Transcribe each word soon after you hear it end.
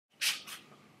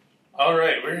All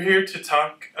right, we're here to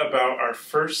talk about our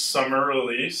first summer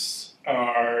release,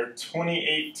 our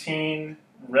 2018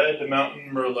 Red Mountain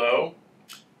Merlot.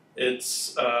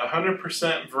 It's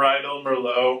 100% varietal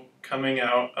Merlot coming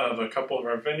out of a couple of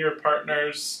our vineyard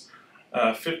partners,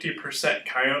 50%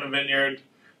 Kiona Vineyard,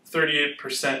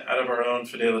 38% out of our own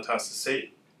Fidelitas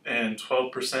estate, and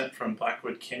 12% from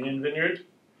Blackwood Canyon Vineyard.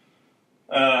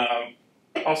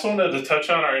 Also wanted to touch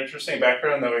on our interesting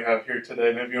background that we have here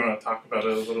today. Maybe you want to talk about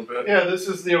it a little bit. Yeah, this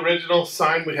is the original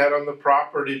sign we had on the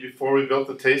property before we built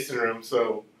the tasting room.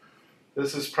 So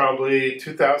this is probably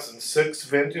 2006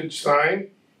 vintage sign.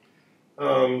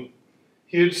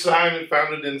 Huge sign. We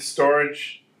found it in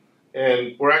storage,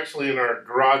 and we're actually in our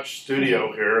garage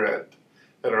studio here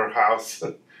at our house.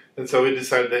 And so we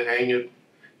decided to hang it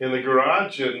in the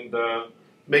garage, and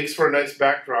makes for a nice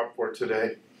backdrop for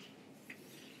today.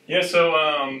 Yeah,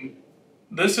 so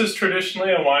this is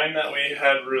traditionally a wine that we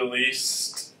had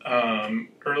released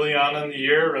early on in the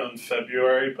year, around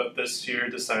February, but this year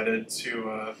decided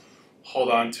to hold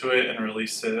on to it and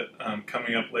release it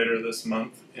coming up later this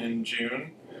month in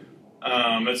June.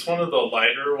 It's one of the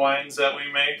lighter wines that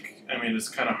we make. I mean, it's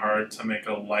kind of hard to make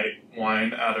a light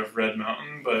wine out of Red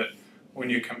Mountain, but when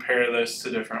you compare this to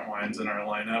different wines in our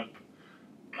lineup,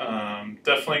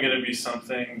 definitely going to be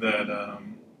something that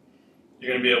you're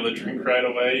going to be able to drink right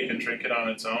away. You can drink it on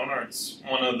its own, or it's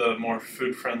one of the more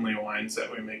food-friendly wines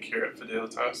that we make here at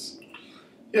Fidelitas.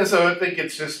 Yeah, so I think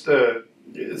it's just,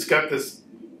 it's got this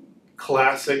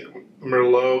classic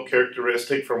Merlot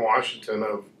characteristic from Washington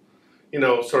of, you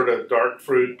know, sort of dark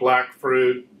fruit, black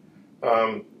fruit.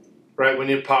 Right when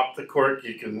you pop the cork,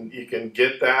 you can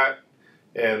get that.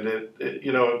 And it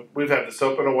you know, we've had this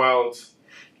open a while. It's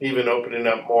even opening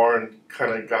up more and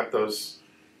kind of got those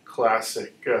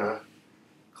classic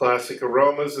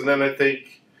aromas. And then I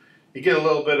think you get a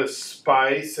little bit of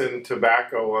spice and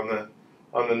tobacco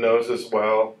on the nose as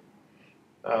well.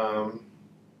 But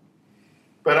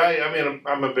I mean,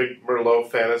 I'm a big Merlot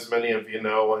fan, as many of you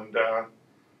know, and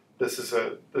this is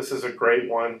a great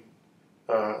one,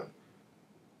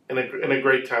 and a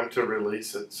great time to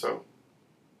release it. So.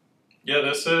 Yeah,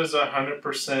 this is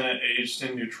 100% aged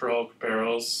in neutral oak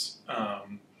barrels,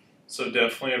 so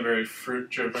definitely a very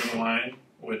fruit-driven wine,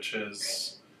 which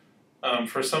is,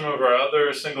 for some of our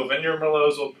other single vineyard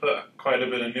Merlots, we'll put quite a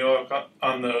bit of new oak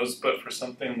on those, but for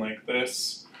something like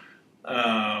this,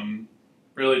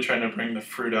 really trying to bring the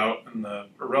fruit out and the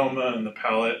aroma and the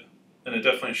palate, and it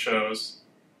definitely shows.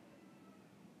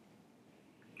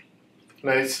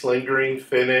 Nice lingering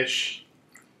finish.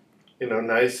 You know,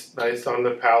 nice on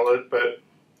the palate, but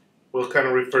we'll kind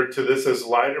of refer to this as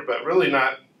lighter, but really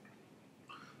not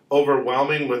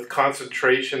overwhelming with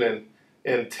concentration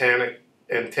and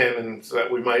tannins that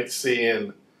we might see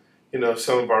in, you know,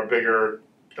 some of our bigger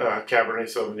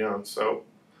Cabernet Sauvignons. So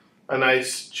a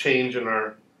nice change in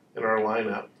our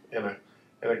lineup, and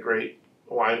a great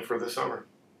wine for the summer.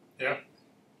 Yeah.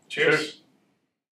 Cheers. Cheers.